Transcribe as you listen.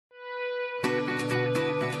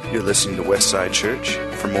You're listening to Westside Church.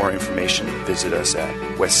 For more information, visit us at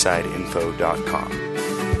westsideinfo.com.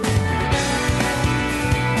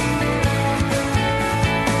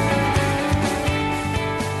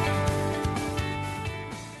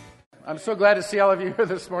 I'm so glad to see all of you here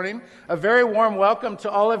this morning. A very warm welcome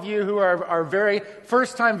to all of you who are our very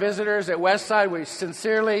first-time visitors at Westside. We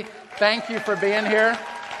sincerely thank you for being here.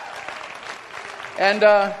 And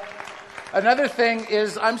another thing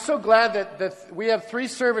is, I'm so glad that we have 3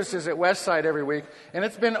 services at Westside every week, and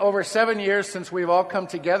it's been over 7 years since we've all come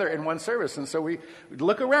together in one service. And so we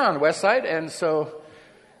look around Westside, and so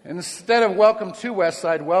instead of welcome to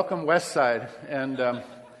Westside, welcome Westside,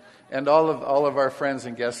 and all of our friends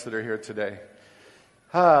and guests that are here today.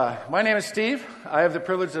 My name is Steve. I have the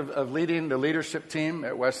privilege of leading the leadership team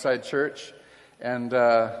at Westside Church, and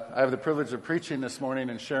I have the privilege of preaching this morning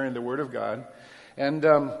and sharing the Word of God. And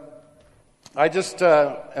I just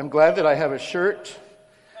am glad that I have a shirt.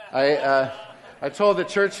 I told the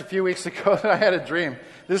church a few weeks ago that I had a dream.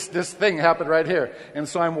 This thing happened right here. And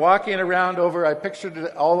so I'm walking around over, I pictured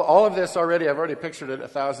it, all of this already. I've already pictured it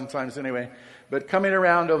 1,000 times anyway. But coming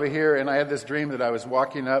around over here, and I had this dream that I was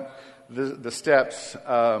walking up the steps,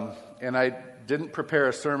 and I didn't prepare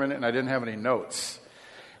a sermon, and I didn't have any notes.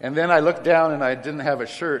 And then I looked down, and I didn't have a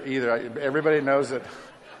shirt either. Everybody knows that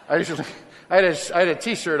I had a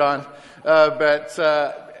T-shirt on, but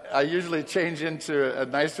I usually change into a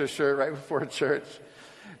nicer shirt right before church.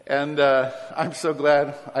 And I'm so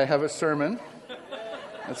glad I have a sermon.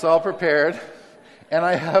 It's all prepared, and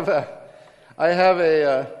I have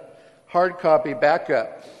a hard copy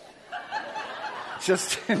backup,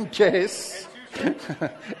 just in case. And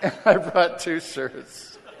I brought 2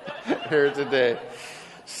 shirts here today.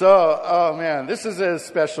 So, oh man, this is a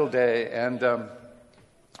special day, and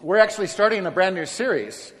we're actually starting a brand new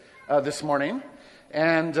series this morning.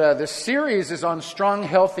 And this series is on strong,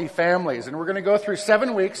 healthy families. And we're going to go through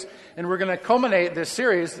 7 weeks, and we're going to culminate this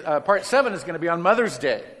series. Part 7 is going to be on Mother's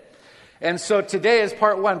Day. And so today is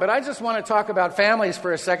part 1. But I just want to talk about families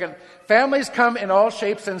for a second. Families come in all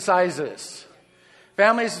shapes and sizes.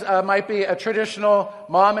 Families might be a traditional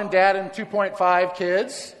mom and dad and 2.5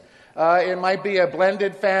 kids. It might be a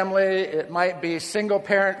blended family. It might be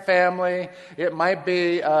single-parent family. It might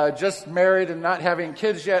be just married and not having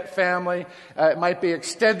kids yet family. It might be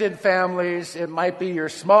extended families. It might be your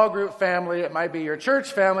small group family. It might be your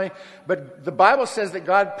church family. But the Bible says that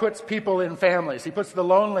God puts people in families. He puts the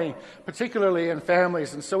lonely particularly in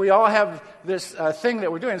families. And so we all have this thing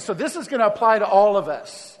that we're doing. So this is going to apply to all of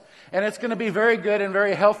us. And it's going to be very good and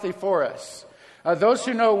very healthy for us. Those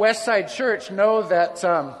who know Westside Church know that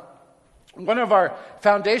one of our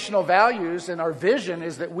foundational values and our vision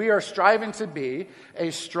is that we are striving to be a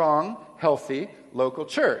strong, healthy local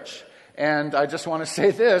church. And I just want to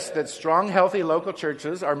say this, that strong, healthy local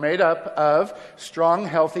churches are made up of strong,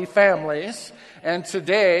 healthy families. And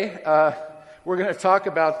today, we're going to talk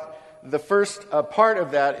about the first part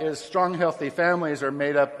of that is strong, healthy families are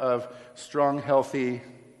made up of strong, healthy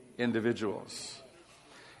individuals.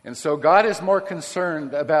 And so God is more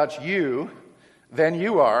concerned about you than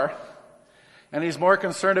you are. And He's more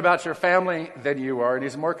concerned about your family than you are. And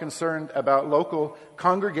He's more concerned about local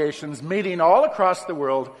congregations meeting all across the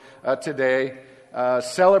world today,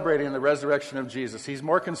 celebrating the resurrection of Jesus. He's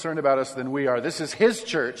more concerned about us than we are. This is His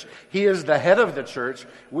church. He is the head of the church.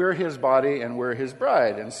 We're His body and we're His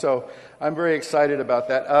bride. And so I'm very excited about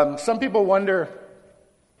that. Some people wonder,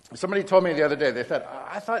 somebody told me the other day, they said,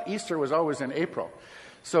 I thought Easter was always in April.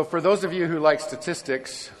 So for those of you who like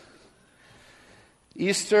statistics,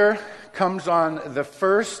 Easter comes on the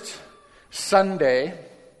first Sunday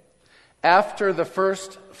after the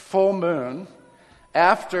first full moon,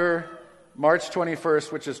 after March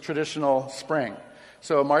 21st, which is traditional spring.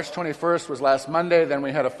 So March 21st was last Monday, then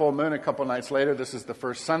we had a full moon a couple nights later. This is the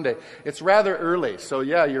first Sunday. It's rather early, so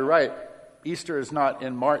yeah, you're right. Easter is not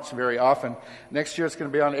in March very often. Next year it's going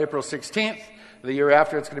to be on April 16th. The year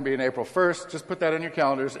after it's going to be on April 1st. Just put that on your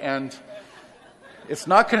calendars, and it's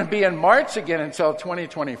not going to be in March again until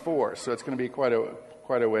 2024, so it's going to be quite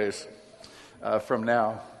a ways from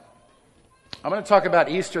now. I'm going to talk about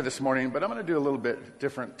Easter this morning, but I'm going to do a little bit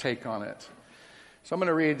different take on it. So I'm going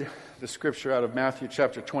to read the scripture out of Matthew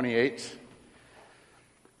chapter 28,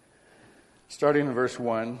 starting in verse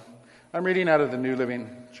 1. I'm reading out of the New Living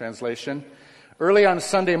Translation. Early on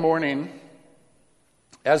Sunday morning,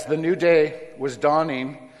 as the new day was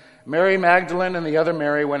dawning, Mary Magdalene and the other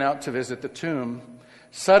Mary went out to visit the tomb.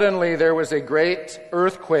 Suddenly there was a great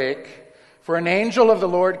earthquake, for an angel of the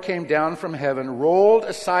Lord came down from heaven, rolled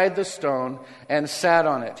aside the stone, and sat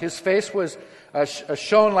on it. His face was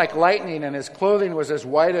shone like lightning, and his clothing was as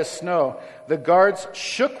white as snow. The guards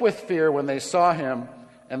shook with fear when they saw him,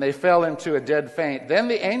 and they fell into a dead faint. Then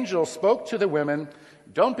the angel spoke to the women.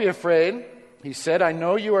 "Don't be afraid," he said. "I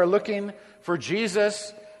know you are looking for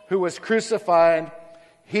Jesus who was crucified.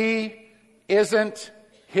 He isn't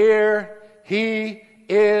here. He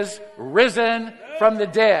is risen from the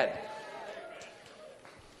dead."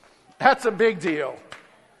 That's a big deal.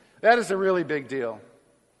 That is a really big deal.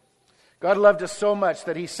 God loved us so much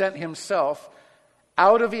that he sent himself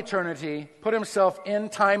out of eternity, put himself in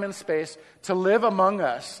time and space to live among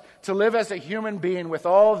us, to live as a human being with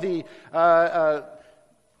all the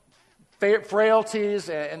frailties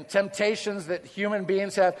and temptations that human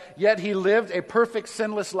beings have. Yet he lived a perfect,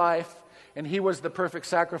 sinless life, and he was the perfect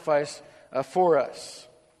sacrifice for us,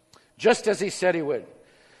 just as he said he would.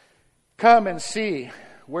 Come and see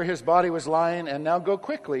where his body was lying, and now go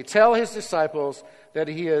quickly. Tell his disciples that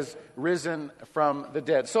he is risen from the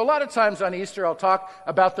dead. So a lot of times on Easter, I'll talk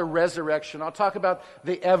about the resurrection. I'll talk about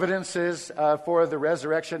the evidences for the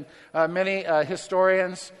resurrection. Many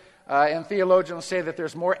historians and theologians say that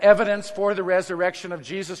there's more evidence for the resurrection of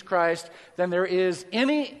Jesus Christ than there is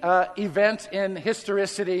any event in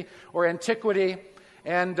historicity or antiquity.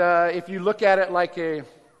 And if you look at it like a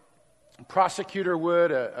prosecutor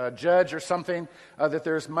would, a judge or something, that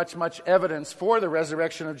there's much evidence for the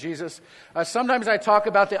resurrection of Jesus. Sometimes I talk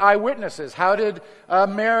about the eyewitnesses. How did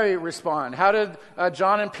Mary respond? How did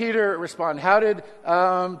John and Peter respond? How did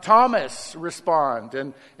Thomas respond?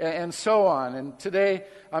 And so on. And today,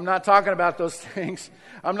 I'm not talking about those things.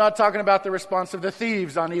 I'm not talking about the response of the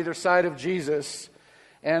thieves on either side of Jesus.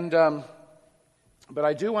 And but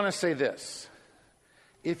I do want to say this.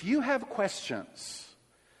 If you have questions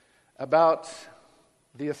about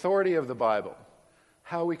the authority of the Bible,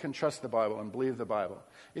 how we can trust the Bible and believe the Bible.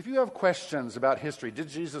 If you have questions about history, did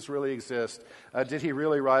Jesus really exist? Did he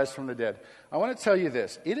really rise from the dead? I want to tell you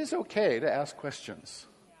this. It is okay to ask questions.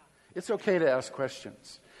 It's okay to ask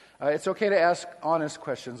questions. It's okay to ask honest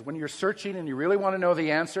questions. When you're searching and you really want to know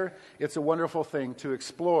the answer, it's a wonderful thing to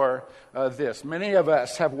explore this. Many of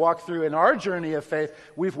us have walked through, in our journey of faith,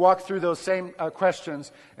 we've walked through those same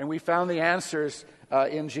questions, and we found the answers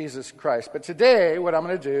in Jesus Christ. But today, what I'm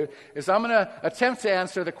going to do is I'm going to attempt to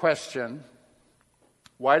answer the question,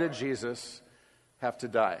 why did Jesus have to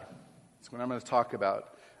die? That's what I'm going to talk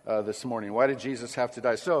about this morning. Why did Jesus have to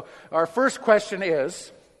die? So our first question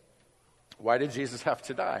is, why did Jesus have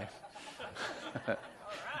to die?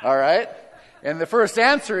 All right? And the first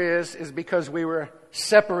answer is because we were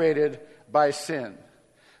separated by sin.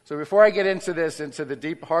 So before I get into this, into the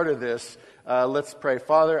deep heart of this, let's pray.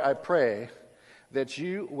 Father, I pray that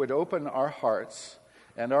you would open our hearts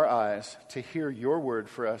and our eyes to hear your word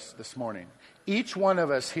for us this morning. Each one of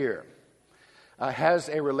us here has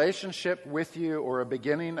a relationship with you, or a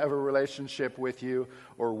beginning of a relationship with you,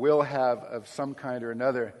 or will have of some kind or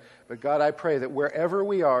another. But God, I pray that wherever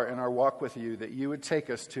we are in our walk with you, that you would take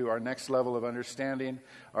us to our next level of understanding,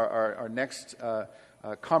 our next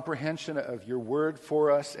comprehension of your word for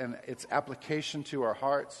us and its application to our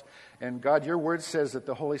hearts. And God, your word says that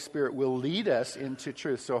the Holy Spirit will lead us into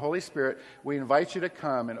truth. So Holy Spirit, we invite you to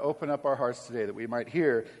come and open up our hearts today that we might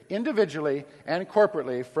hear individually and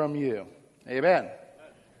corporately from you. Amen.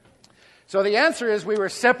 So the answer is we were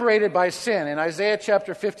separated by sin. In Isaiah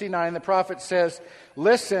chapter 59, the prophet says,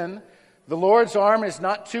 "Listen, the Lord's arm is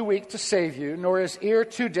not too weak to save you, nor his ear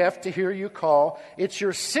too deaf to hear you call. It's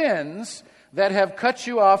your sins that have cut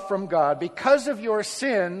you off from God. Because of your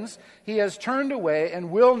sins, he has turned away and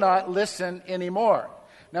will not listen anymore."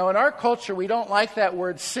 Now, in our culture, we don't like that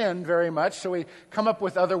word sin very much, so we come up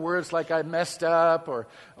with other words like I messed up, or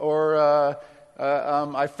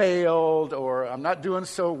I failed, or I'm not doing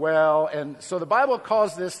so well. And so the Bible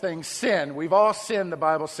calls this thing sin. We've all sinned, the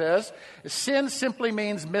Bible says. Sin simply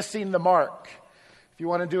means missing the mark. If you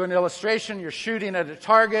want to do an illustration, you're shooting at a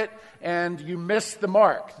target and you miss the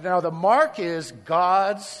mark. Now, the mark is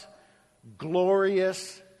God's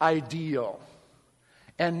glorious ideal.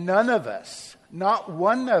 And none of us, not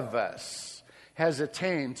one of us, has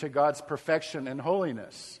attained to God's perfection and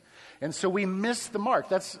holiness. And so we miss the mark.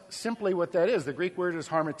 That's simply what that is. The Greek word is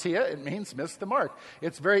harmatia. It means miss the mark.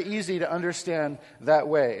 It's very easy to understand that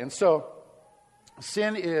way. And so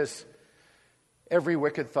sin is every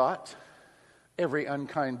wicked thought, every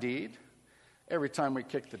unkind deed, every time we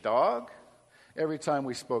kicked the dog, every time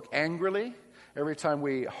we spoke angrily, every time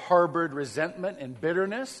we harbored resentment and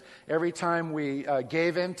bitterness, every time we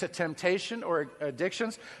gave in to temptation or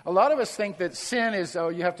addictions. A lot of us think that sin is,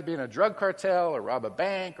 you have to be in a drug cartel or rob a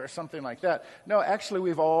bank or something like that. No, actually,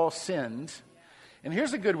 we've all sinned. And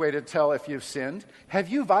here's a good way to tell if you've sinned. Have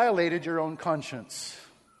you violated your own conscience?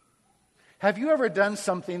 Have you ever done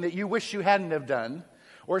something that you wish you hadn't have done,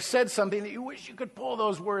 or said something that you wish you could pull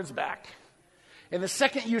those words back? And the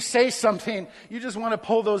second you say something, you just want to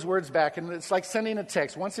pull those words back. And it's like sending a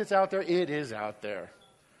text. Once it's out there, it is out there.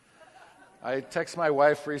 I texted my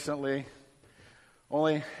wife recently,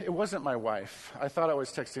 only it wasn't my wife. I thought I was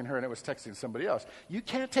texting her and it was texting somebody else. You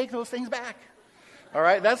can't take those things back. All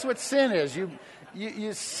right? That's what sin is.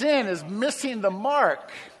 Sin is missing the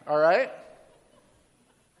mark. All right?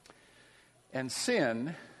 And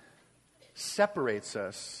sin separates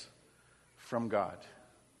us from God.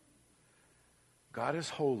 God is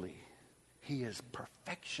holy. He is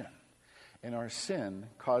perfection. And our sin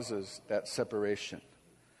causes that separation.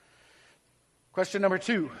 Question number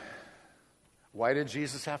 2. Why did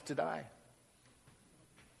Jesus have to die?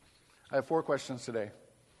 I have 4 questions today.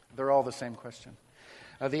 They're all the same question.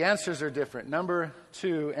 The answers are different. Number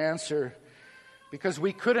 2 answer, because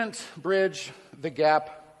we couldn't bridge the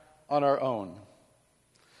gap on our own.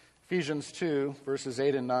 Ephesians 2, verses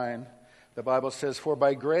 8 and 9, the Bible says, "For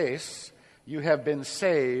by grace you have been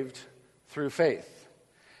saved through faith.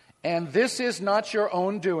 And this is not your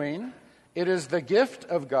own doing. It is the gift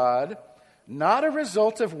of God, not a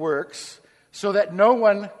result of works, so that no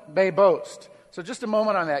one may boast." So just a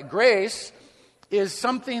moment on that. Grace is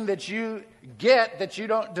something that you get that you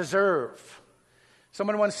don't deserve.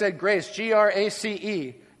 Someone once said grace,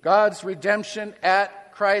 G-R-A-C-E, God's redemption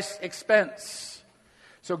at Christ's expense.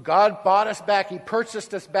 So God bought us back. He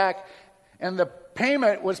purchased us back. And the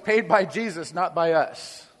payment was paid by Jesus, not by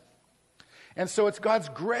us. And so it's God's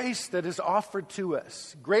grace that is offered to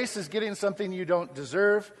us. Grace is getting something you don't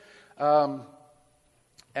deserve.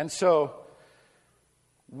 And so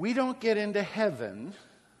we don't get into heaven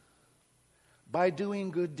by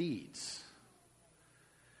doing good deeds.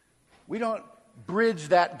 We don't bridge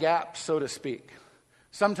that gap, so to speak.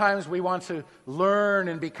 Sometimes we want to learn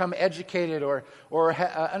and become educated or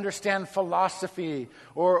understand philosophy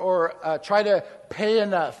or try to pay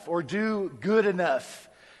enough or do good enough.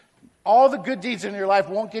 All the good deeds in your life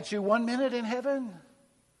won't get you 1 minute in heaven.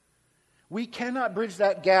 We cannot bridge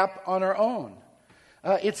that gap on our own.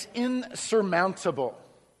 It's insurmountable,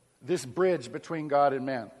 this bridge between God and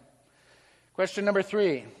man. Question number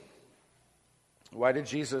 3. Why did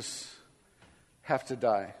Jesus have to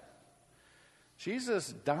die?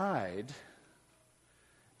 Jesus died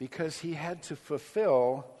because he had to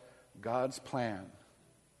fulfill God's plan.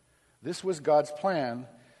 This was God's plan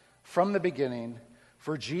from the beginning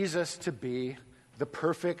for Jesus to be the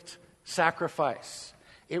perfect sacrifice.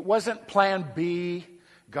 It wasn't plan B.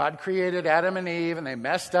 God created Adam and Eve and they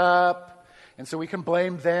messed up, and so we can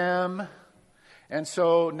blame them. And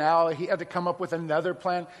so now he had to come up with another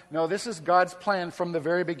plan. No, this is God's plan from the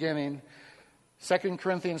very beginning. 2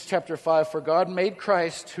 Corinthians chapter 5, "For God made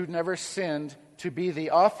Christ, who never sinned, to be the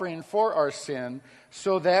offering for our sin,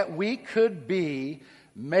 so that we could be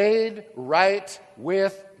made right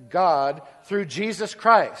with God through Jesus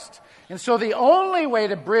Christ." And so the only way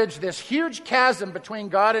to bridge this huge chasm between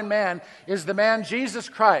God and man is the man Jesus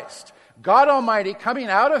Christ. God Almighty coming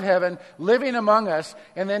out of heaven, living among us,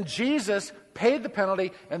 and then Jesus paid the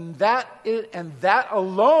penalty, and that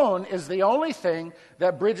alone is the only thing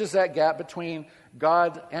that bridges that gap between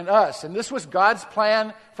God and us. And this was God's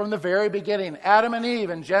plan from the very beginning. Adam and Eve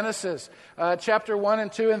in Genesis chapter 1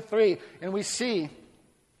 and 2 and 3. And we see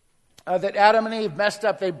that Adam and Eve messed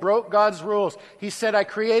up. They broke God's rules. He said, "I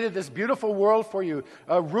created this beautiful world for you.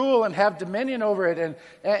 Rule and have dominion over it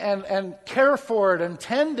and care for it and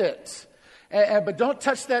tend it. But don't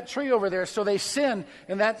touch that tree over there." So they sinned,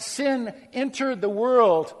 and that sin entered the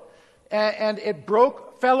world, and it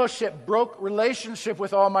broke fellowship, broke relationship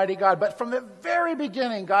with Almighty God. But from the very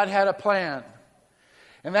beginning, God had a plan.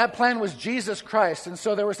 And that plan was Jesus Christ. And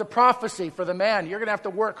so there was a prophecy for the man. You're going to have to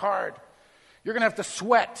work hard. You're going to have to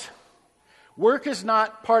sweat. Work is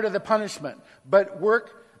not part of the punishment, but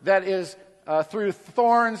work that is through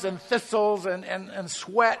thorns and thistles and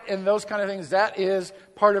sweat and those kind of things, that is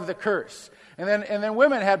part of the curse. And then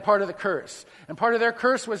women had part of the curse. And part of their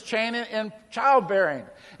curse was pain in childbearing.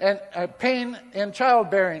 And pain in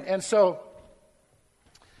childbearing. And so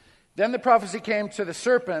then the prophecy came to the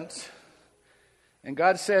serpent. And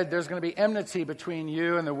God said, "There's going to be enmity between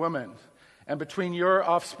you and the woman. And between your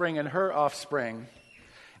offspring and her offspring.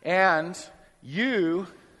 And you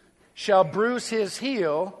shall bruise his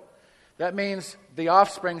heel." That means the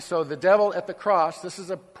offspring. So the devil at the cross, this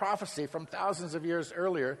is a prophecy from thousands of years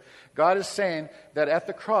earlier. God is saying that at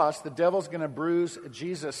the cross, the devil's going to bruise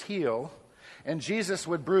Jesus' heel, and Jesus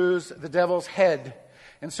would bruise the devil's head.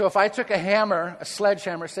 And so if I took a hammer, a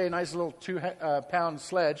sledgehammer, say a nice little 2-pound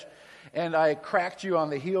sledge, and I cracked you on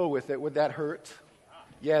the heel with it, would that hurt?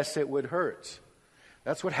 Yes, it would hurt.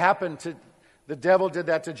 That's what happened to, the devil did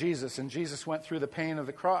that to Jesus, and Jesus went through the pain of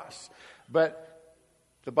the cross. But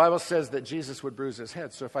the Bible says that Jesus would bruise his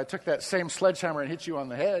head. So if I took that same sledgehammer and hit you on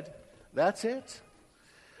the head, that's it.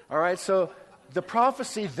 All right, so the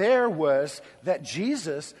prophecy there was that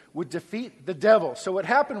Jesus would defeat the devil. So what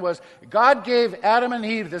happened was God gave Adam and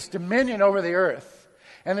Eve this dominion over the earth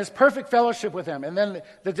and this perfect fellowship with him. And then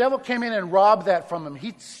the devil came in and robbed that from him.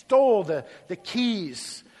 He stole the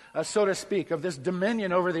keys, so to speak, of this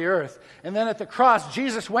dominion over the earth. And then at the cross,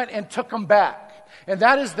 Jesus went and took them back. And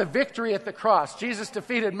that is the victory at the cross. Jesus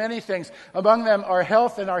defeated many things. Among them our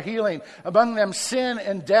health and our healing. Among them sin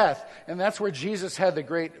and death. And that's where Jesus had the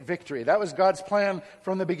great victory. That was God's plan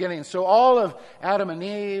from the beginning. So all of Adam and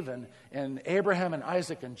Eve and Abraham and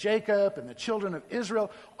Isaac and Jacob and the children of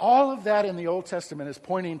Israel, all of that in the Old Testament is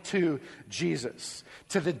pointing to Jesus.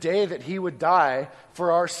 To the day that he would die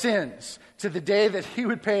for our sins. To the day that he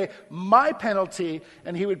would pay my penalty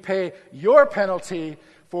and he would pay your penalty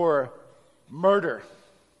for murder.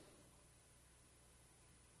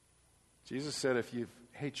 Jesus said if you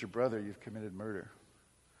hate your brother, you've committed murder.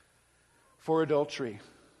 For adultery.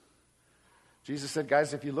 Jesus said,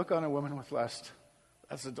 guys, if you look on a woman with lust,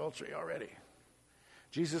 that's adultery already.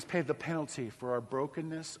 Jesus paid the penalty for our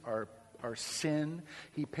brokenness, our sin.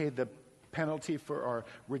 He paid the penalty for our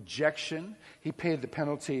rejection. He paid the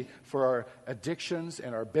penalty for our addictions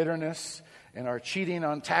and our bitterness and our cheating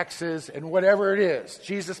on taxes and whatever it is.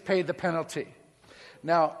 Jesus paid the penalty.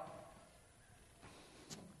 Now,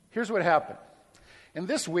 here's what happened. In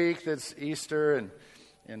this week that's Easter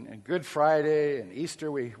and Good Friday and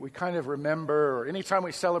Easter, we kind of remember, or anytime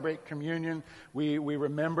we celebrate communion, we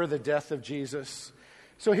remember the death of Jesus.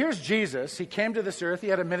 So here's Jesus. He came to this earth. He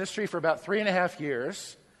had a ministry for about 3.5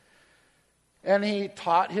 years. And he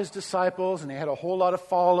taught his disciples, and he had a whole lot of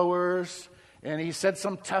followers. And he said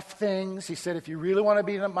some tough things. He said, if you really want to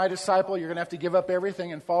be my disciple, you're going to have to give up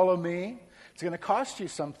everything and follow me. It's going to cost you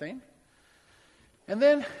something. And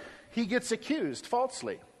then he gets accused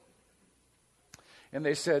falsely. And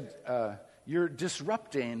they said, you're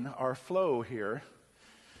disrupting our flow here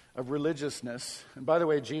of religiousness. And by the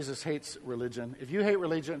way, Jesus hates religion. If you hate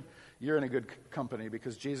religion, you're in a good company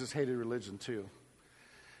because Jesus hated religion too.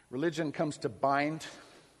 Religion comes to bind,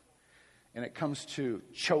 and it comes to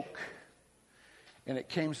choke, and it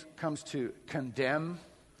comes to condemn.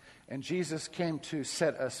 And Jesus came to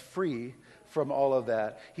set us free from all of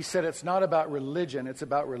that. He said it's not about religion, it's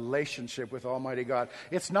about relationship with Almighty God.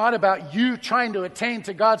 It's not about you trying to attain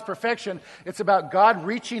to God's perfection. It's about God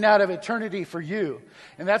reaching out of eternity for you.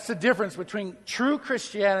 And that's the difference between true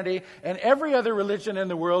Christianity and every other religion in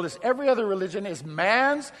the world. Is every other religion is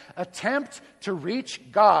man's attempt to reach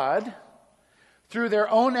God through their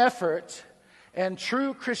own effort. And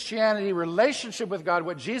true Christianity, relationship with God,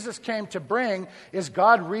 what Jesus came to bring is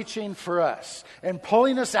God reaching for us and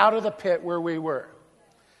pulling us out of the pit where we were.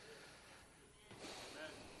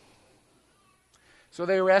 So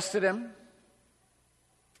they arrested him,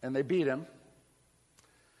 and they beat him,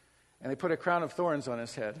 and they put a crown of thorns on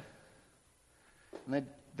his head. And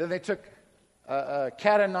then they took a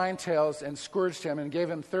cat o' nine tails and scourged him and gave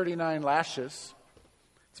him 39 lashes.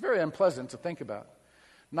 It's very unpleasant to think about.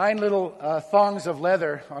 9 little thongs of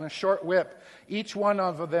leather on a short whip. Each one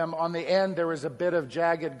of them, on the end, there was a bit of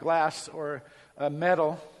jagged glass or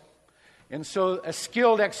metal. And so a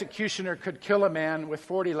skilled executioner could kill a man with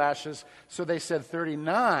 40 lashes. So they said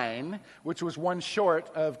 39, which was one short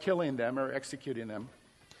of killing them or executing them.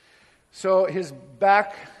 So his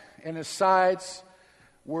back and his sides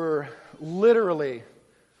were literally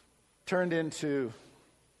turned into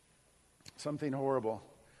something horrible.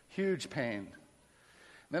 Huge pain.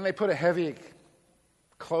 Then they put a heavy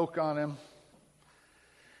cloak on him.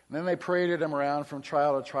 And then they paraded him around from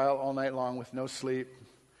trial to trial all night long with no sleep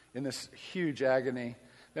in this huge agony.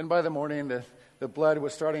 Then by the morning, the blood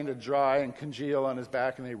was starting to dry and congeal on his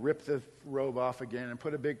back, and they ripped the robe off again and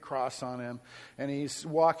put a big cross on him. And he's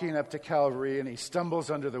walking up to Calvary, and he stumbles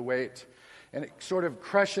under the weight. And it sort of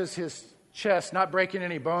crushes his chest, not breaking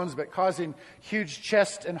any bones, but causing huge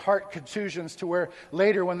chest and heart contusions to where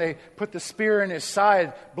later when they put the spear in his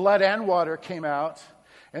side, blood and water came out.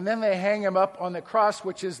 And then they hang him up on the cross,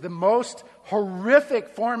 which is the most horrific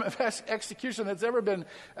form of execution that's ever been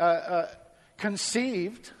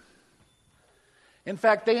conceived. In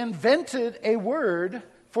fact, they invented a word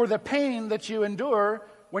for the pain that you endure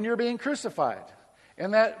when you're being crucified.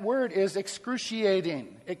 And that word is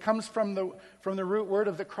excruciating. It comes from the root word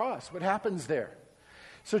of the cross. What happens there?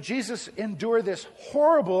 So Jesus endured this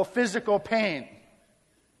horrible physical pain.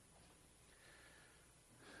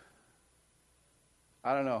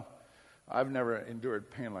 I don't know. I've never endured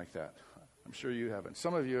pain like that. I'm sure you haven't.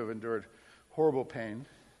 Some of you have endured horrible pain.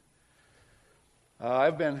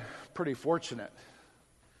 I've been pretty fortunate.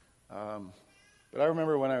 But I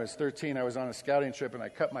remember when I was 13, I was on a scouting trip and I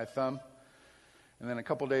cut my thumb. And then a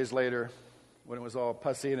couple days later, when it was all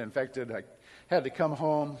pussy and infected, I had to come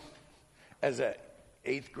home as an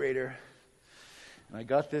 8th grader. And I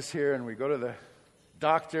got this here, and we go to the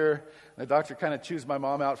doctor. And the doctor kind of chews my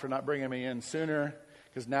mom out for not bringing me in sooner,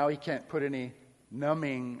 because now he can't put any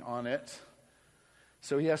numbing on it.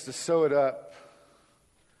 So he has to sew it up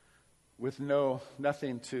with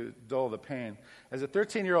nothing to dull the pain. As a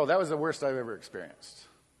 13-year-old, that was the worst I've ever experienced.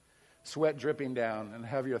 Sweat dripping down and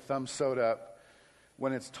have your thumb sewed up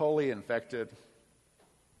when it's totally infected.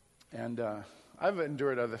 And I've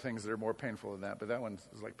endured other things that are more painful than that, but that one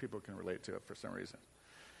is like people can relate to it for some reason.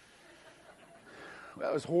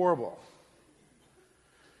 That was horrible.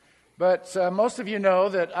 But most of you know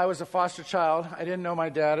that I was a foster child. I didn't know my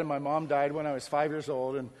dad, and my mom died when I was 5 years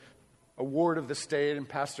old, and a ward of the state, and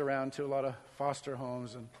passed around to a lot of foster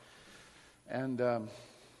homes. And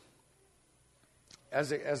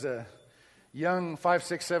as a young 5,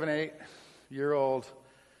 6, 7, 8-year-old,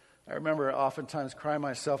 I remember oftentimes crying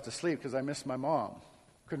myself to sleep because I missed my mom.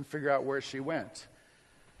 Couldn't figure out where she went.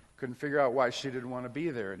 Couldn't figure out why she didn't want to be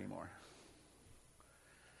there anymore.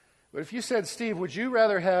 But if you said, Steve, would you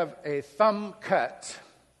rather have a thumb cut,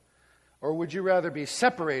 or would you rather be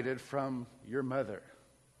separated from your mother?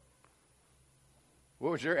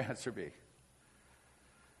 What would your answer be?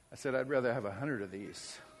 I said, I'd rather have 100 of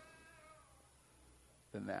these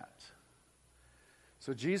than that.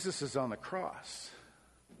 So Jesus is on the cross,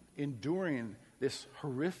 enduring this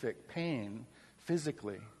horrific pain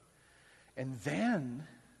physically. And then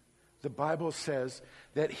the Bible says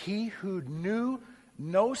that he who knew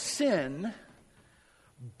no sin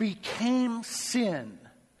became sin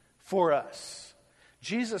for us.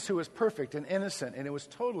 Jesus, who was perfect and innocent, and it was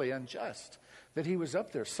totally unjust that he was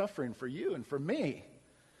up there suffering for you and for me.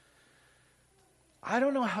 I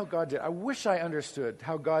don't know how God did. I wish I understood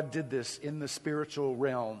how God did this in the spiritual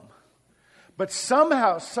realm. But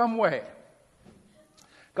somehow, some way,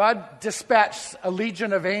 God dispatched a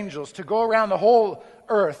legion of angels to go around the whole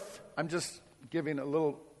earth. I'm just giving a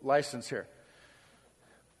little license here.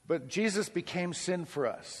 But Jesus became sin for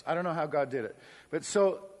us. I don't know how God did it. But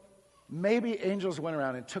so maybe angels went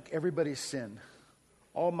around and took everybody's sin,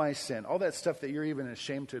 all my sin, all that stuff that you're even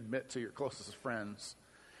ashamed to admit to your closest friends,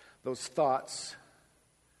 those thoughts,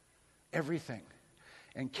 everything,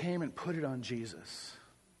 and came and put it on Jesus.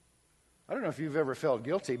 I don't know if you've ever felt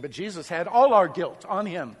guilty, but Jesus had all our guilt on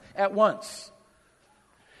him at once.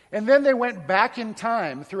 And then they went back in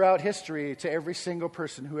time throughout history to every single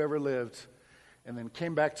person who ever lived, and then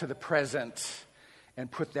came back to the present and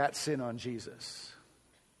put that sin on Jesus.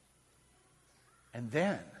 And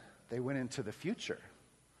then they went into the future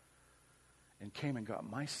and came and got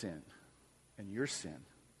my sin and your sin,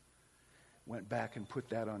 went back and put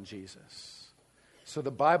that on Jesus. So the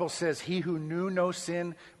Bible says he who knew no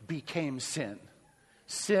sin became sin.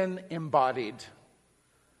 Sin embodied.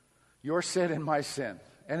 Your sin and my sin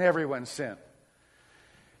and everyone's sin.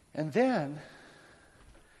 And then,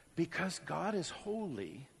 because God is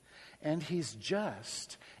holy and he's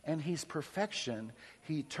just and he's perfection,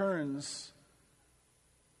 he turns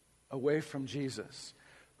away from Jesus,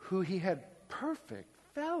 who he had perfect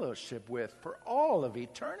fellowship with for all of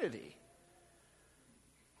eternity.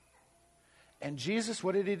 And Jesus,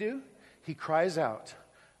 what did he do? He cries out,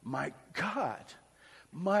 my God,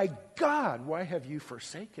 why have you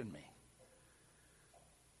forsaken me?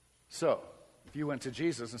 So, if you went to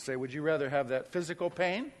Jesus and say, would you rather have that physical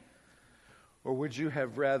pain, or would you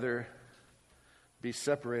have rather be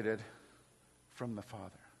separated from the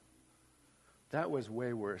Father? That was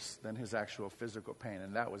way worse than his actual physical pain,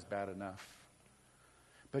 and that was bad enough.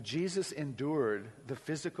 But Jesus endured the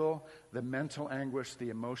physical, the mental anguish,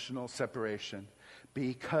 the emotional separation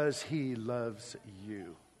because he loves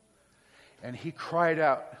you. And he cried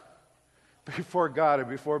out before God and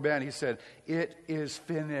before man. He said, it is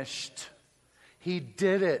finished. He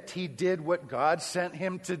did it. He did what God sent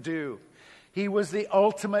him to do. He was the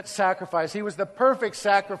ultimate sacrifice. He was the perfect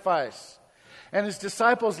sacrifice. And his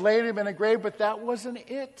disciples laid him in a grave, but that wasn't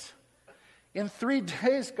it. In 3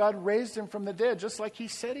 days, God raised him from the dead, just like he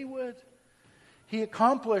said he would. He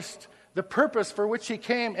accomplished the purpose for which he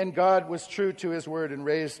came, and God was true to his word and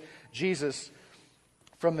raised Jesus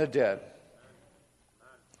from the dead.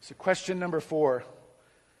 So question number 4.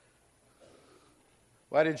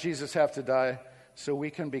 Why did Jesus have to die so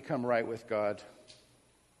we can become right with God.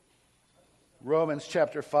 Romans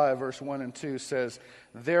chapter 5, verse 1 and 2 says,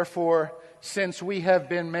 "Therefore, since we have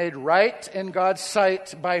been made right in God's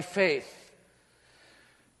sight by faith."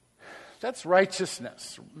 That's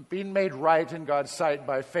righteousness, being made right in God's sight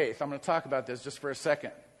by faith. I'm going to talk about this just for a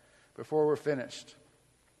second before we're finished.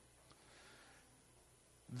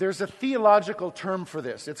 There's a theological term for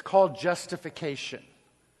this. It's called justification.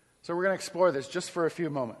 So we're going to explore this just for a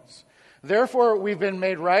few moments. Therefore, we've been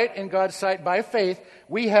made right in God's sight by faith.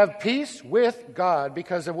 We have peace with God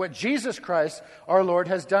because of what Jesus Christ, our Lord,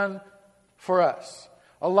 has done for us.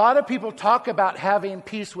 A lot of people talk about having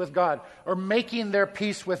peace with God or making their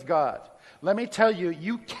peace with God. Let me tell you,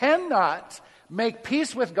 you cannot make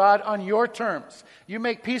peace with God on your terms. You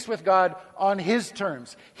make peace with God on His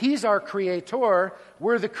terms. He's our creator.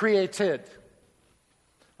 We're the created.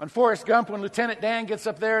 On Forrest Gump, when Lieutenant Dan gets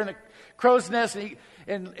up there in the crow's nest,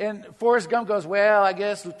 and Forrest Gump goes, "Well, I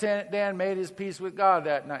guess Lieutenant Dan made his peace with God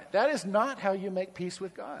that night." That is not how you make peace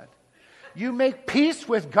with God. You make peace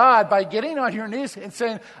with God by getting on your knees and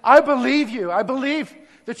saying, "I believe you. I believe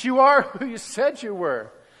that you are who you said you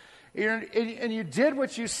were. And you did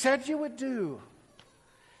what you said you would do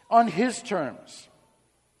on His terms."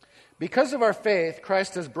 Because of our faith,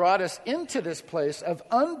 Christ has brought us into this place of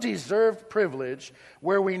undeserved privilege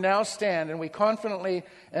where we now stand, and we confidently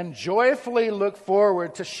and joyfully look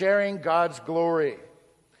forward to sharing God's glory.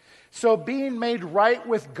 So being made right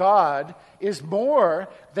with God is more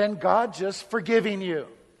than God just forgiving you.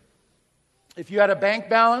 If you had a bank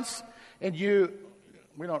balance and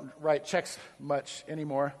we don't write checks much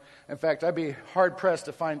anymore. In fact, I'd be hard-pressed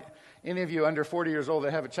to find any of you under 40 years old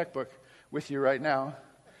that have a checkbook with you right now.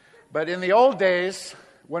 But in the old days,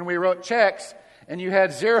 when we wrote checks and you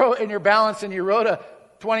had zero in your balance and you wrote a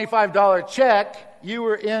 $25 check, you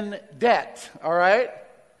were in debt, all right?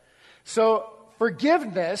 So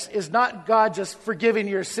forgiveness is not God just forgiving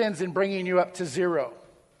your sins and bringing you up to zero.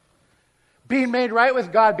 Being made right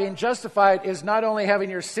with God, being justified, is not only having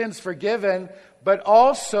your sins forgiven, but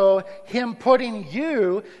also Him putting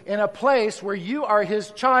you in a place where you are His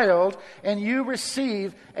child and you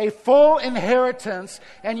receive a full inheritance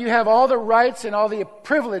and you have all the rights and all the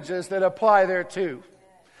privileges that apply thereto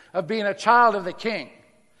of being a child of the King.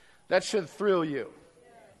 That should thrill you.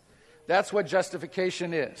 That's what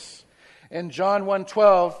justification is. And John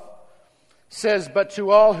 1:12 says, "But to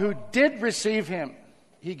all who did receive Him,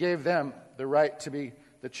 He gave them the right to be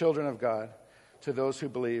the children of God, to those who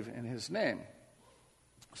believe in His name."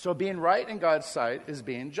 So being right in God's sight is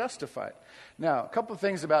being justified. Now, a couple of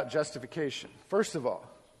things about justification. First of all,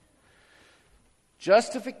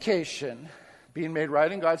 justification, being made right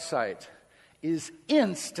in God's sight, is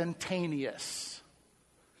instantaneous.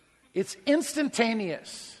 It's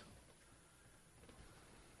instantaneous.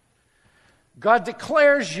 God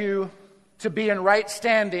declares you to be in right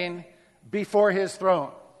standing before His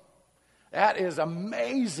throne. That is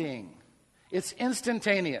amazing. It's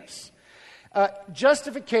instantaneous.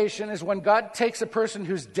 Justification is when God takes a person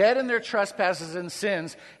who's dead in their trespasses and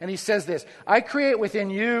sins, and He says this, "I create within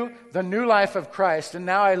you the new life of Christ, and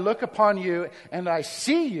now I look upon you and I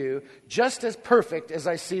see you just as perfect as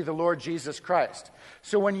I see the Lord Jesus Christ."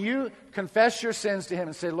 So when you confess your sins to Him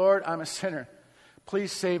and say, "Lord, I'm a sinner.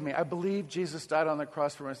 Please save me. I believe Jesus died on the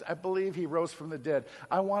cross for us. I believe He rose from the dead.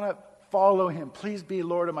 I want to follow Him. Please be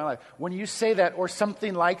Lord of my life." When you say that or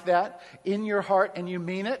something like that in your heart and you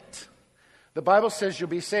mean it, the Bible says you'll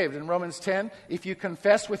be saved. In Romans 10, if you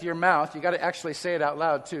confess with your mouth, you got to actually say it out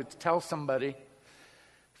loud too, to tell somebody.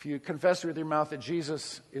 If you confess with your mouth that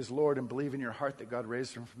Jesus is Lord and believe in your heart that God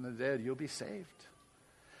raised Him from the dead, you'll be saved.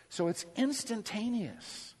 So it's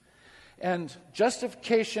instantaneous. And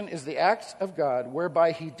justification is the act of God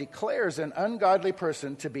whereby He declares an ungodly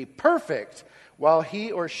person to be perfect while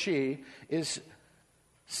he or she is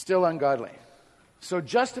still ungodly. So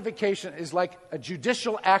justification is like a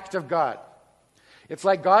judicial act of God. It's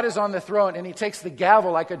like God is on the throne and He takes the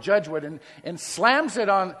gavel like a judge would and slams it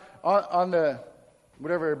on the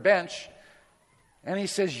whatever bench, and He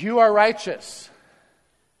says, "You are righteous."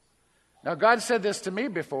 Now God said this to me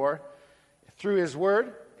before through His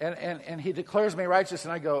word, and He declares me righteous,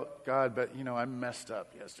 and I go, "God, but I messed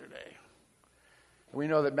up yesterday." We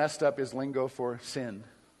know that messed up is lingo for sin.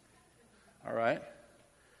 All right?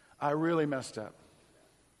 I really messed up.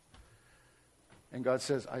 And God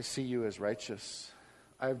says, "I see you as righteous.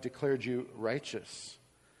 I have declared you righteous."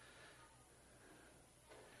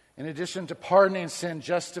 In addition to pardoning sin,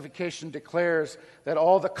 justification declares that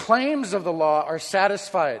all the claims of the law are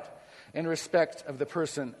satisfied in respect of the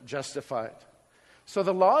person justified. So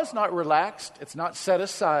the law is not relaxed. It's not set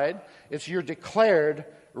aside. It's you're declared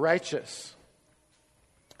righteous.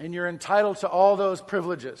 And you're entitled to all those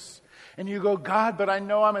privileges. And you go, God, but I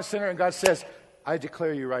know I'm a sinner. And God says, I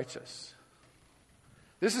declare you righteous.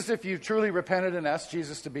 This is if you've truly repented and asked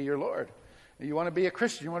Jesus to be your Lord. You want to be a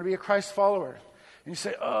Christian. You want to be a Christ follower. And you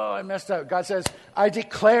say, oh, I messed up. God says, I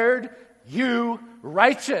declared you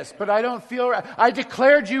righteous, but I don't feel right. I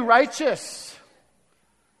declared you righteous.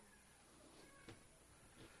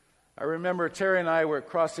 I remember Terry and I were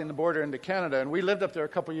crossing the border into Canada, and we lived up there a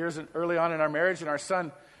couple years early on in our marriage, and our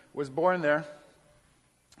son was born there.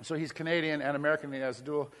 So he's Canadian and American. He has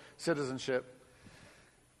dual citizenship.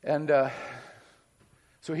 And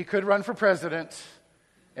so he could run for president,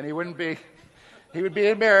 and he would be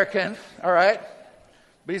American, all right?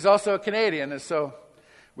 But he's also a Canadian, and so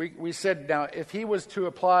we said, now, if he was to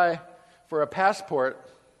apply for a passport,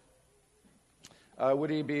 would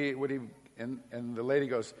he, and the lady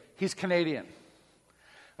goes, he's Canadian.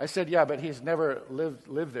 I said, yeah, but he's never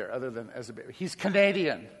lived there other than as a baby. He's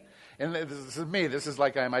Canadian. And this is me. This is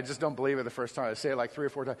like I am. I just don't believe it the first time. I say it like 3 or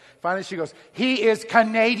 4 times. Finally, she goes, he is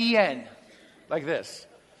Canadian. Like this.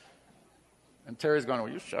 And Terry's going, will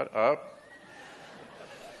you shut up?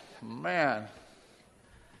 Man.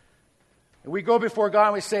 And we go before God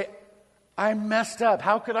and we say, I messed up.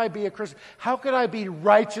 How could I be a Christian? How could I be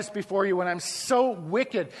righteous before you when I'm so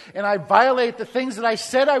wicked and I violate the things that I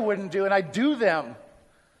said I wouldn't do and I do them?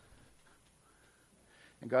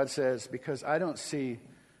 And God says, because I don't see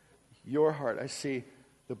your heart, I see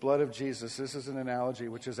the blood of Jesus. This is an analogy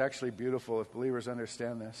which is actually beautiful if believers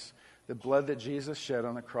understand this. The blood that Jesus shed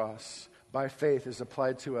on the cross by faith is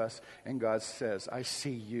applied to us, and God says, I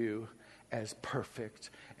see you as perfect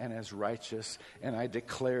and as righteous, and I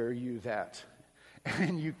declare you that.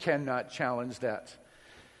 And you cannot challenge that.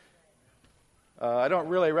 I don't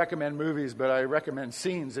really recommend movies, but I recommend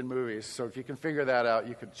scenes in movies. So if you can figure that out,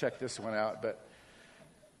 you could check this one out. But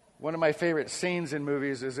one of my favorite scenes in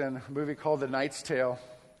movies is in a movie called The Knight's Tale.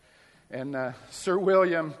 And Sir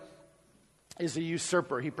William is a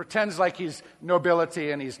usurper. He pretends like he's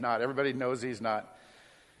nobility, and he's not. Everybody knows he's not.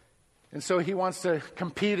 And so he wants to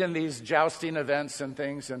compete in these jousting events and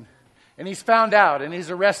things. And he's found out, and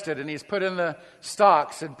he's arrested, and he's put in the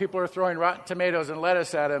stocks, and people are throwing rotten tomatoes and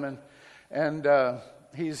lettuce at him. And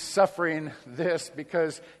he's suffering this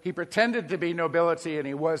because he pretended to be nobility, and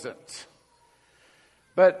he wasn't.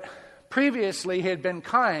 But previously, he had been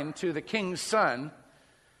kind to the king's son.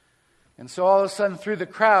 And so all of a sudden, through the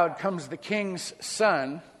crowd comes the king's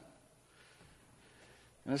son.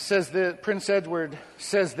 And it says that Prince Edward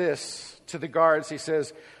says this to the guards. He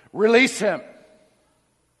says, release him.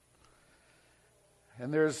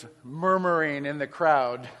 And there's murmuring in the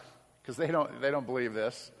crowd because they don't believe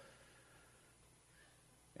this.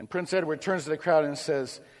 And Prince Edward turns to the crowd and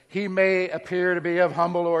says, he may appear to be of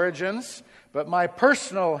humble origins, but my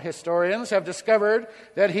personal historians have discovered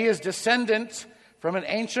that he is descendant from an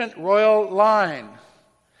ancient royal line.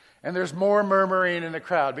 And there's more murmuring in the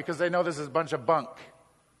crowd because they know this is a bunch of bunk.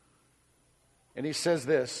 And he says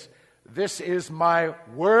this is my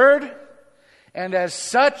word, and as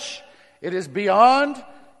such, it is beyond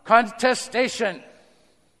contestation.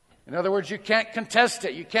 In other words, you can't contest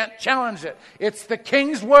it. You can't challenge it. It's the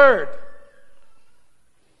king's word.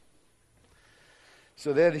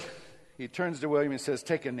 So then he turns to William and says,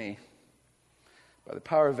 take a knee. By the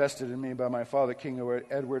power vested in me by my father, King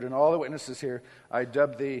Edward, and all the witnesses here, I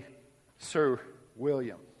dub thee Sir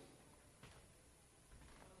William.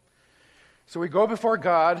 So we go before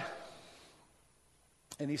God,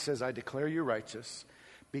 and he says, I declare you righteous,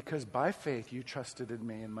 because by faith you trusted in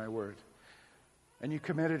me and my word, and you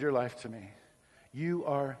committed your life to me. You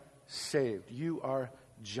are saved. You are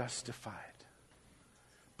justified.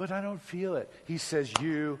 But I don't feel it. He says,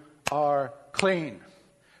 you are clean.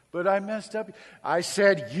 But I messed up. I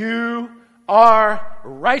said, you are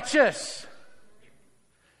righteous.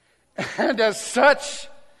 And as such,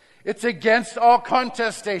 it's against all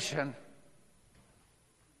contestation.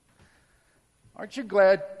 Aren't you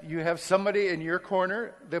glad you have somebody in your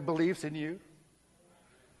corner that believes in you?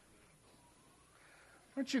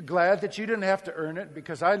 Aren't you glad that you didn't have to earn it?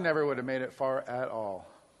 Because I never would have made it far at all.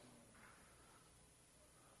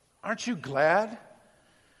 Aren't you glad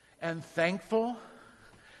and thankful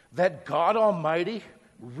that God Almighty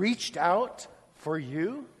reached out for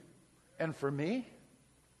you and for me?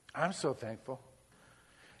 I'm so thankful.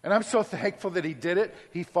 And I'm so thankful that he did it.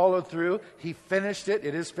 He followed through. He finished it.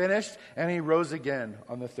 It is finished. And he rose again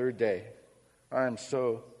on the third day. I am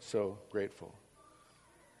so, so grateful.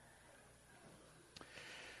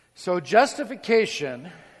 So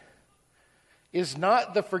justification is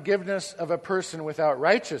not the forgiveness of a person without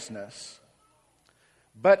righteousness,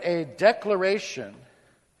 but a declaration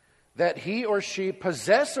that he or she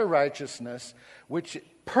possess a righteousness which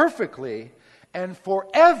perfectly and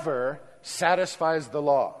forever satisfies the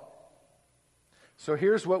law. So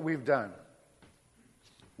here's what we've done.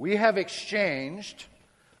 We have exchanged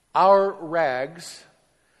our rags.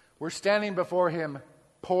 We're standing before him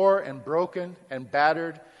poor and broken and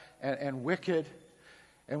battered and wicked,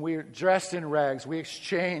 and we're dressed in rags. We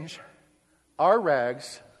exchange our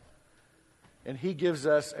rags, and he gives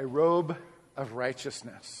us a robe of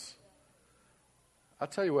righteousness. I'll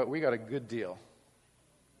tell you what, we got a good deal.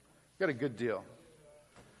 We got a good deal.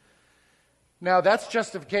 Now, that's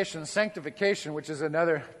justification. Sanctification, which is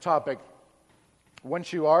another topic.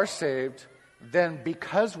 Once you are saved, then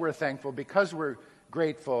because we're thankful, because we're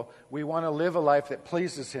grateful, we want to live a life that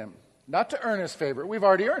pleases him. Not to earn his favor. We've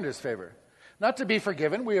already earned his favor. Not to be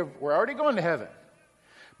forgiven. We're already going to heaven.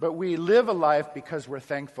 But we live a life because we're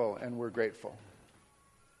thankful and we're grateful.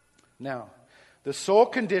 Now, the sole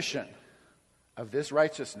condition of this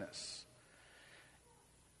righteousness,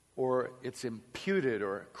 or it's imputed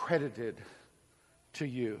or credited to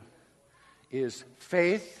you, is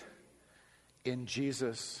faith in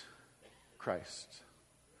Jesus Christ.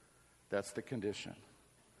 That's the condition.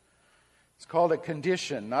 It's called a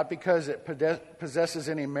condition, not because it possesses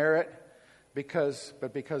any merit,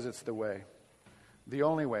 but because it's the way. The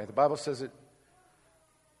only way. The Bible says that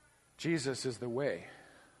Jesus is the way,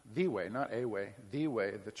 not a way, the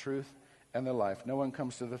way, the truth, and the life. No one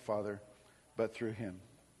comes to the Father but through him.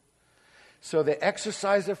 So the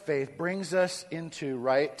exercise of faith brings us into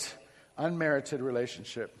right, unmerited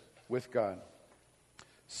relationship with God.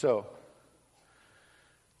 So,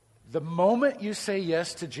 the moment you say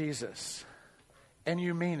yes to Jesus, and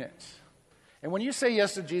you mean it, and when you say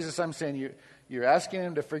yes to Jesus, I'm saying you're asking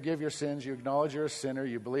him to forgive your sins, you acknowledge you're a sinner,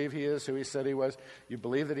 you believe he is who he said he was, you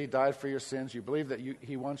believe that he died for your sins, you believe that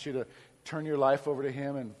he wants you to turn your life over to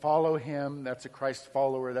him and follow him. That's a Christ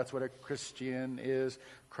follower. That's what a Christian is,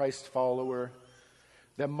 Christ follower.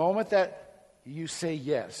 The moment that you say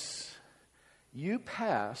yes, you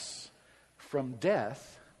pass from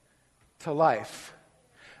death to life.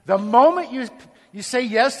 The moment you say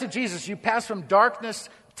yes to Jesus, you pass from darkness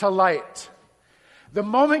to light. The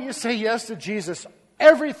moment you say yes to Jesus,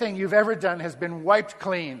 everything you've ever done has been wiped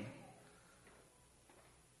clean.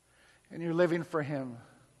 And you're living for him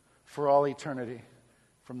for all eternity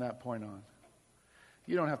from that point on.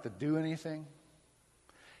 You don't have to do anything.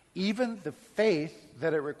 Even the faith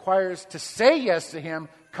that it requires to say yes to him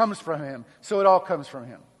comes from him. So it all comes from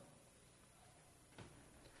him.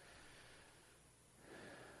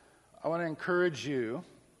 I want to encourage you,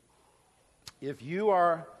 if you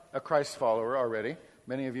are a Christ follower already,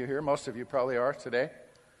 many of you here, most of you probably are today,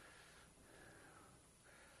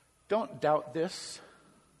 don't doubt this.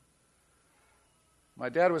 My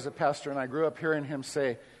dad was a pastor, and I grew up hearing him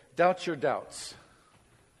say, doubt your doubts.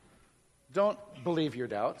 Don't believe your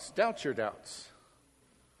doubts. Doubt your doubts.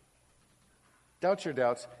 Doubt your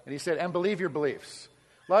doubts. And he said, and believe your beliefs.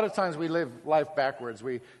 A lot of times we live life backwards.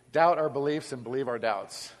 We doubt our beliefs and believe our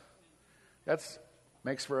doubts. That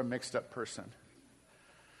makes for a mixed up person.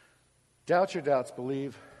 Doubt your doubts.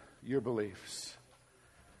 Believe your beliefs.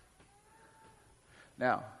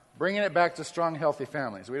 Now, bringing it back to strong, healthy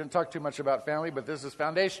families. We didn't talk too much about family, but this is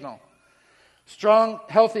foundational. Strong,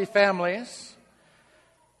 healthy families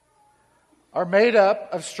are made up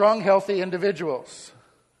of strong, healthy individuals.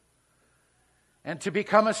 And to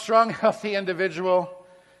become a strong, healthy individual,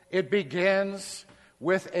 it begins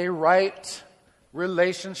with a right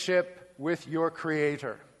relationship with your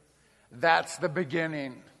Creator. That's the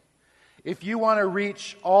beginning. If you want to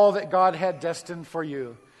reach all that God had destined for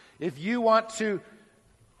you, if you want to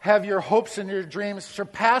have your hopes and your dreams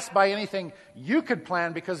surpassed by anything you could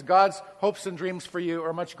plan, because God's hopes and dreams for you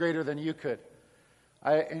are much greater than you could,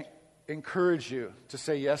 I encourage you to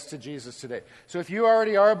say yes to Jesus today. So if you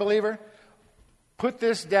already are a believer, put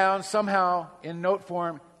this down somehow in note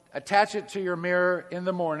form, attach it to your mirror in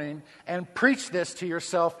the morning, and preach this to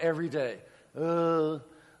yourself every day. Oh,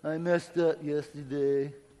 I messed up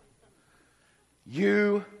yesterday.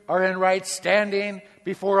 You are in right standing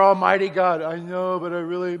before Almighty God. I know, but I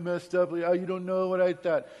really messed up. Oh, you don't know what I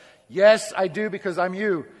thought. Yes, I do, because I'm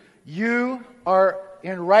you. You are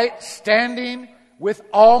in right standing with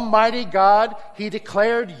Almighty God. He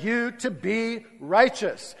declared you to be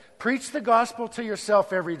righteous. Preach the gospel to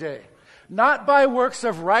yourself every day. Not by works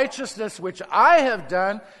of righteousness which I have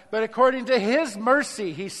done, but according to His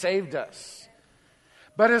mercy He saved us.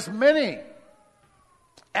 But as many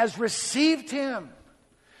as received Him,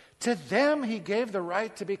 to them He gave the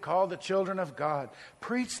right to be called the children of God.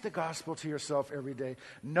 Preach the gospel to yourself every day.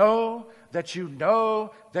 Know that you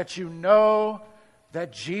know that you know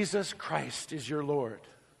that Jesus Christ is your Lord.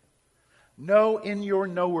 Know in your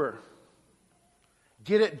knower.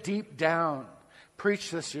 Get it deep down.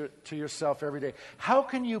 Preach this to yourself every day. How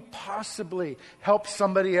can you possibly help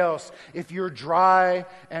somebody else if you're dry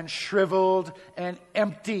and shriveled and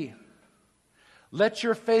empty? Let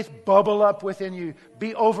your faith bubble up within you.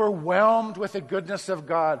 Be overwhelmed with the goodness of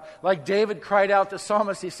God. Like David cried out, the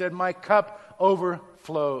psalmist, he said, my cup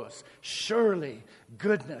overflows. Surely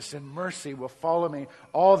goodness and mercy will follow me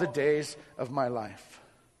all the days of my life.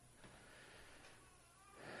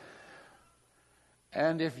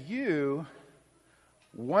 And if you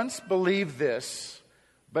once believed this,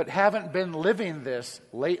 but haven't been living this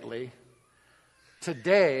lately,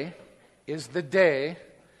 today is the day.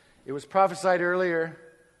 It was prophesied earlier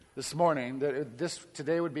this morning that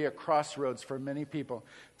today would be a crossroads for many people.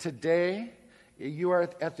 Today, you are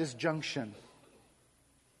at this junction.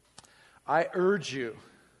 I urge you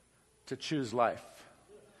to choose life.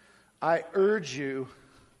 I urge you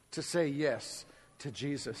to say yes to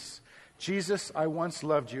Jesus. Jesus, I once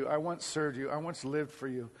loved you. I once served you. I once lived for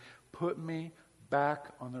you. Put me back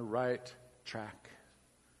on the right track.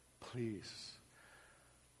 Please.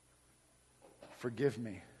 Forgive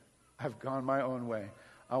me. I've gone my own way.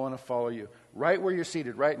 I want to follow you. Right where you're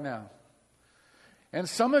seated, right now. And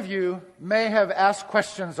some of you may have asked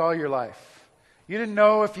questions all your life. You didn't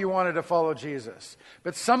know if you wanted to follow Jesus.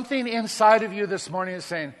 But something inside of you this morning is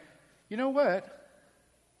saying, you know what?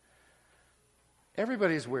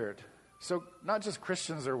 Everybody's weird. So not just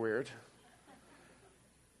Christians are weird,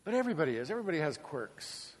 but everybody is. Everybody has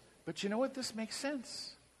quirks. But you know what? This makes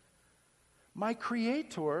sense. My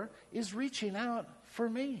Creator is reaching out for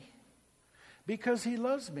me because He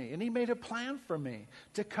loves me, and He made a plan for me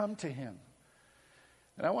to come to Him.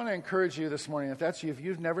 And I want to encourage you this morning, if that's you, if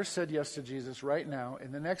you've never said yes to Jesus right now,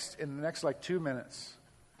 in the next like 2 minutes,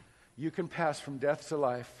 you can pass from death to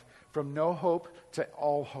life, from no hope to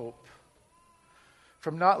all hope.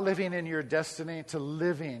 From not living in your destiny to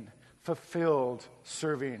living fulfilled,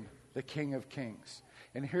 serving the King of Kings.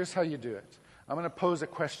 And here's how you do it. I'm going to pose a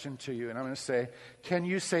question to you, and I'm going to say, can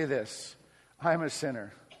you say this? I'm a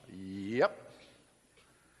sinner. Yep.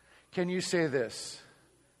 Can you say this?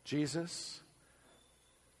 Jesus,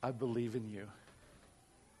 I believe in you.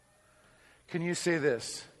 Can you say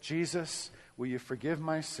this? Jesus, will you forgive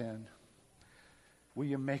my sin? Will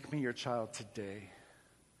you make me your child today?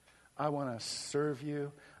 I want to serve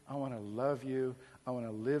you. I want to love you. I want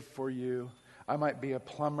to live for you. I might be a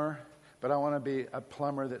plumber, but I want to be a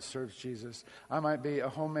plumber that serves Jesus. I might be a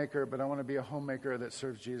homemaker, but I want to be a homemaker that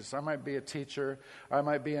serves Jesus. I might be a teacher. I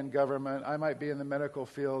might be in government. I might be in the medical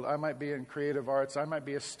field. I might be in creative arts. I might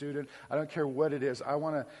be a student. I don't care what it is. I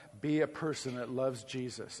want to be a person that loves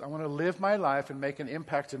Jesus. I want to live my life and make an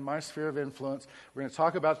impact in my sphere of influence. We're going to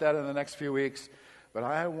talk about that in the next few weeks, but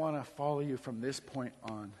I want to follow you from this point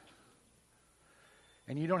on.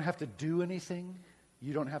 And you don't have to do anything.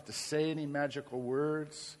 You don't have to say any magical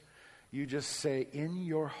words. You just say in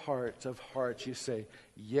your heart of hearts, you say,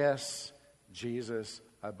 yes, Jesus,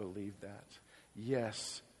 I believe that.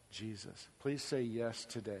 Yes, Jesus. Please say yes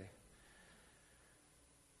today.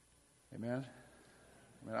 Amen?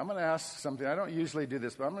 I'm going to ask something. I don't usually do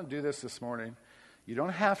this, but I'm going to do this morning. You don't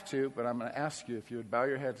have to, but I'm going to ask you if you would bow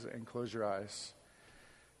your heads and close your eyes.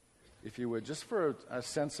 If you would, just for a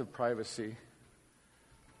sense of privacy.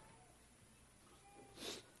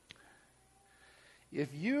 If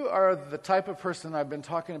you are the type of person I've been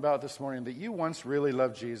talking about this morning, that you once really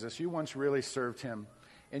loved Jesus, you once really served Him,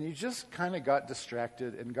 and you just kind of got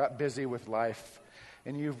distracted and got busy with life,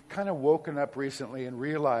 and you've kind of woken up recently and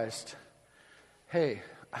realized, hey,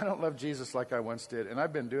 I don't love Jesus like I once did, and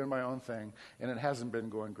I've been doing my own thing, and it hasn't been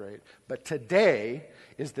going great. But today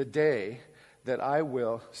is the day that I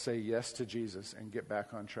will say yes to Jesus and get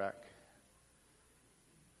back on track.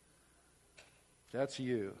 That's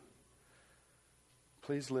you.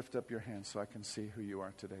 Please lift up your hand so I can see who you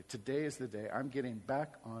are today. Today is the day I'm getting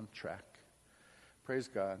back on track. Praise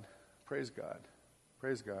God. Praise God.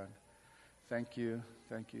 Praise God. Thank you.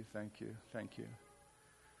 Thank you. Thank you. Thank you.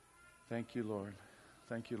 Thank you, Lord.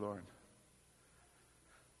 Thank you, Lord.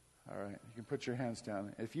 All right. You can put your hands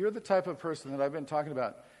down. If you're the type of person that I've been talking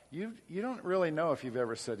about, you don't really know if you've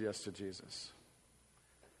ever said yes to Jesus.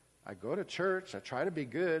 I go to church. I try to be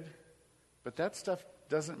good. But that stuff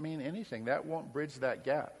doesn't mean anything. That won't bridge that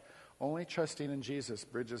gap. Only trusting in Jesus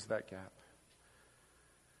bridges that gap.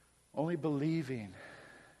 Only believing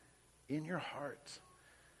in your heart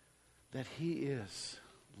that He is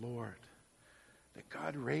Lord, that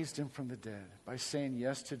God raised Him from the dead by saying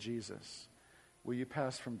yes to Jesus, will you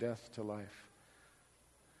pass from death to life?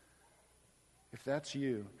 If that's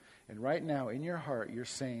you, And right now, in your heart, you're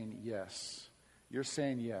saying yes. You're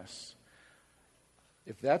saying yes.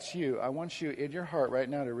 If that's you, I want you in your heart right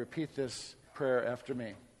now to repeat this prayer after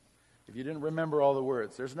me. If you didn't remember all the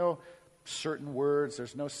words, there's no certain words,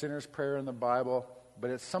 there's no sinner's prayer in the Bible, but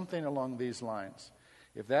it's something along these lines.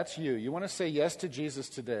 If that's you, you want to say yes to Jesus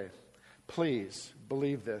today, please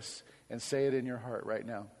believe this and say it in your heart right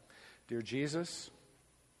now. Dear Jesus,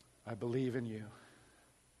 I believe in you.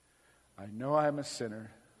 I know I'm a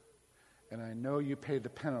sinner, and I know you paid the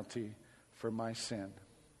penalty for my sin.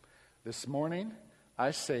 This morning,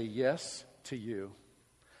 I say yes to you.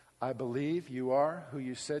 I believe you are who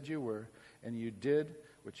you said you were, and you did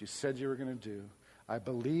what you said you were going to do. I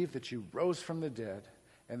believe that you rose from the dead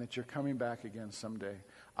and that you're coming back again someday.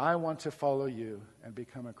 I want to follow you and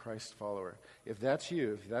become a Christ follower. If that's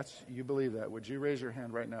you, you believe that, would you raise your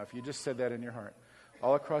hand right now? If you just said that in your heart.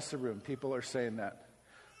 All across the room, people are saying that.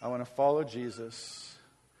 I want to follow Jesus.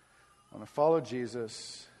 I want to follow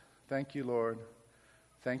Jesus. Thank you, Lord.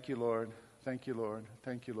 Thank you, Lord. Thank you, Lord.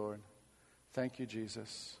 Thank you, Lord. Thank you,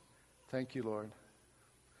 Jesus. Thank you, Lord.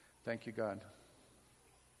 Thank you, God.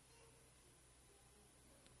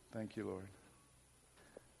 Thank you, Lord.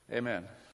 Amen.